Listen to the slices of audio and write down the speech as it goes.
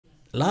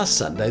Last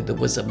Sunday there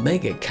was a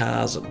mega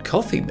cars and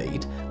coffee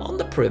meet on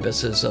the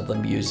premises of the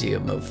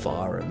Museum of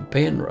Fire in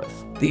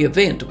Penrith. The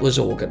event was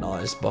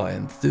organised by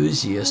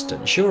Enthusiast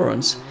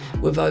Insurance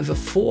with over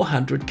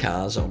 400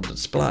 cars on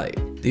display.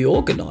 The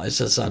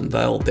organisers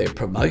unveiled their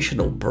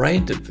promotional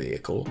branded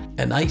vehicle,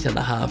 an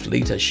 8.5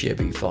 litre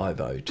Chevy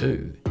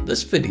 502.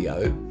 This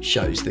video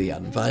shows the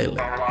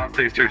unveiling. I'll ask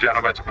these two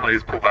gentlemen to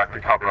please pull back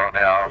the cover on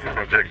our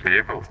project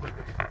vehicle.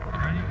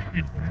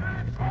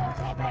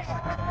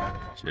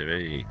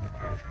 Chevy.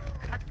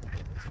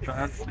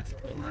 As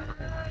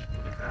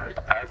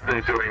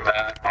they're doing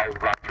that, I'll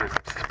run through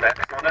some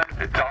specs on it.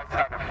 It does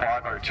have a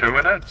 502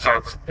 in it,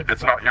 so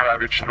it's not your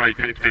average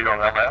 350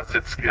 or LS.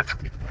 It's quite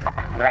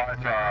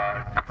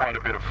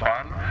a bit of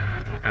fun.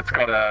 It's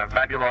got a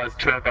manualised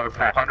turbo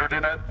 400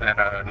 in it and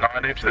a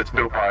 9-inch that's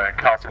built by a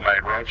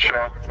castle-made rod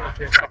shop.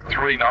 It's got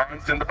 3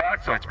 9s in the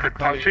back, so it's pretty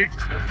punchy.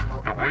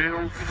 The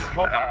wheels,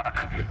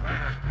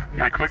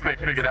 we quickly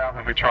figured out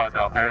when we tried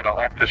to order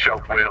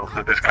off-the-shelf wheels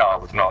that this car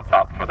was not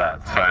up for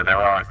that. So there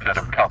are a set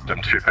of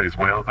custom Chevy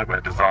wheels that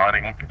we're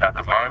designing at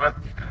the moment.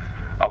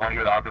 Along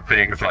with other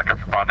things like a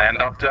front-end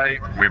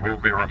update, we will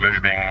be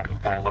removing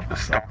all of the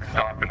stock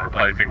stuff and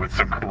replacing with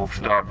some cool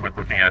stuff. We're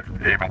looking at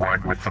even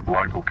working with some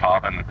local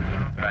carbon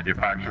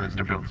manufacturers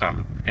to build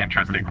some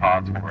interesting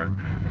parts for it.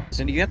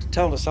 And you have to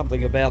tell us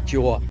something about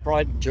your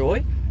pride and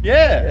joy?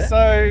 Yeah,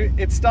 so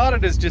it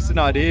started as just an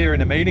idea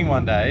in a meeting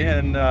one day,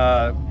 and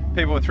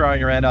people were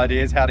throwing around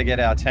ideas how to get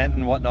our tent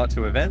and whatnot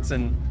to events,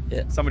 and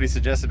somebody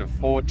suggested a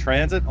Ford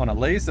Transit on a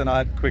lease, and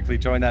I quickly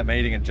joined that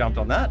meeting and jumped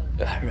on that.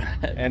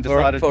 And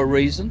decided for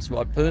reasons,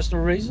 what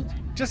personal reasons?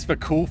 Just for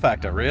cool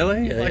factor,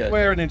 really.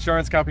 We're an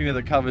insurance company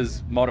that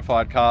covers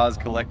modified cars,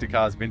 collector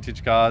cars,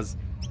 vintage cars.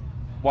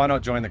 Why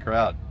not join the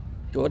crowd?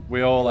 Good.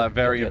 We all are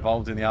very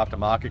involved in the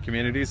aftermarket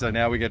community, so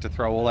now we get to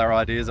throw all our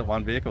ideas at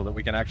one vehicle that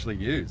we can actually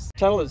use.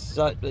 Tell us,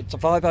 it's a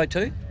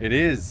 502? It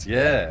is,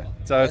 yeah.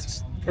 So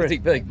it's pretty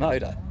big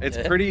motor. It's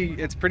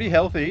pretty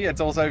healthy. It's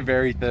also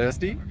very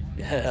thirsty.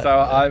 Yeah. So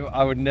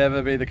I would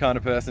never be the kind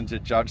of person to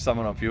judge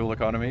someone on fuel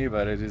economy,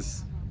 but it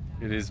is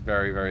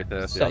very, very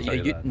thirsty. So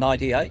you get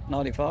 98,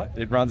 95?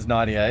 It runs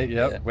 98,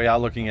 yep. Yeah. We are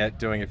looking at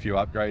doing a few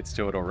upgrades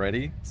to it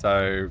already.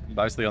 So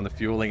mostly on the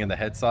fueling and the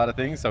head side of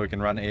things, so we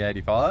can run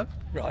E85.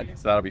 Right.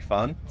 So that'll be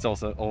fun. It's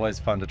also always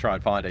fun to try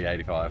and find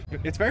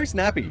E85. It's very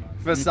snappy.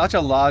 For such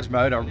a large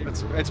motor,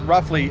 it's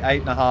roughly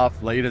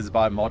 8.5 litres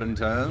by modern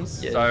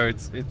terms. Yeah. So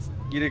it's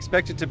you'd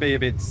expect it to be a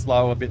bit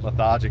slow, a bit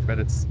lethargic, but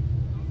it's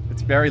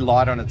very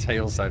light on its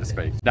heels, so to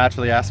speak.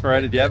 Naturally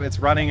aspirated, yep. It's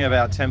running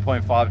about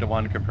 10.5 to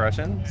 1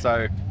 compression,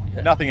 so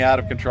nothing out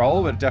of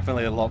control, but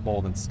definitely a lot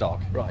more than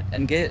stock. Right,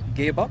 and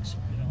gearbox?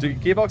 The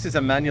gearbox is a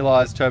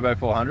manualised turbo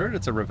 400.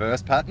 It's a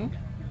reverse pattern.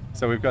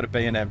 So we've got a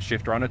B&M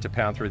shifter on it to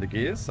pound through the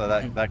gears, so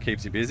that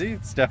keeps you busy.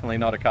 It's definitely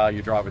not a car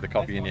you drive with a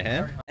coffee in your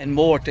hand. And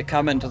more to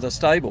come into the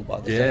stable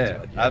by the sounds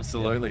of it.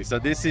 Absolutely. Yeah. So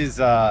this is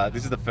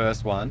the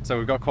first one. So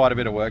we've got quite a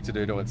bit of work to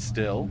do to it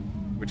still,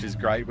 which is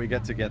great. We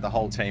get to get the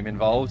whole team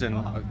involved,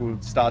 and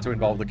we'll start to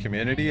involve the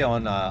community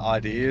on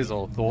ideas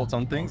or thoughts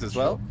on things as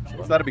well.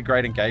 So that'll be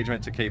great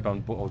engagement to keep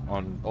on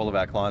all of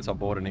our clients on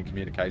board and in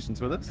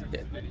communications with us.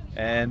 Yeah.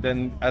 And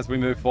then as we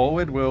move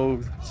forward,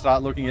 we'll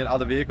start looking at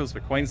other vehicles for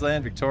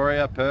Queensland,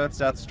 Victoria, Perth,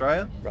 South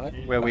Australia,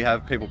 where we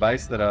have people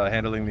based that are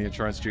handling the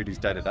insurance duties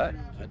day to day.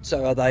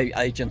 So are they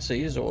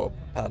agencies or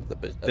part of the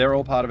business? They're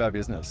all part of our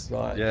business.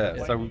 Right.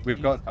 Yeah. So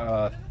we've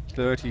got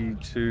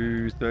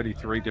 33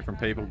 different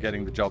people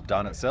getting the job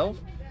done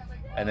itself,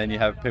 and then you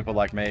have people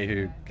like me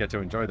who get to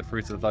enjoy the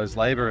fruits of those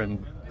labour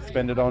and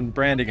spend it on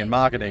branding and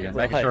marketing and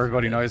making sure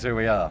everybody knows who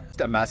we are.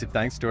 Just a massive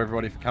thanks to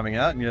everybody for coming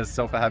out and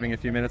yourself for having a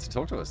few minutes to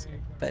talk to us.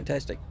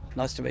 Fantastic.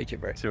 Nice to meet you,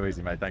 Brett. Too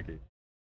easy, mate. Thank you.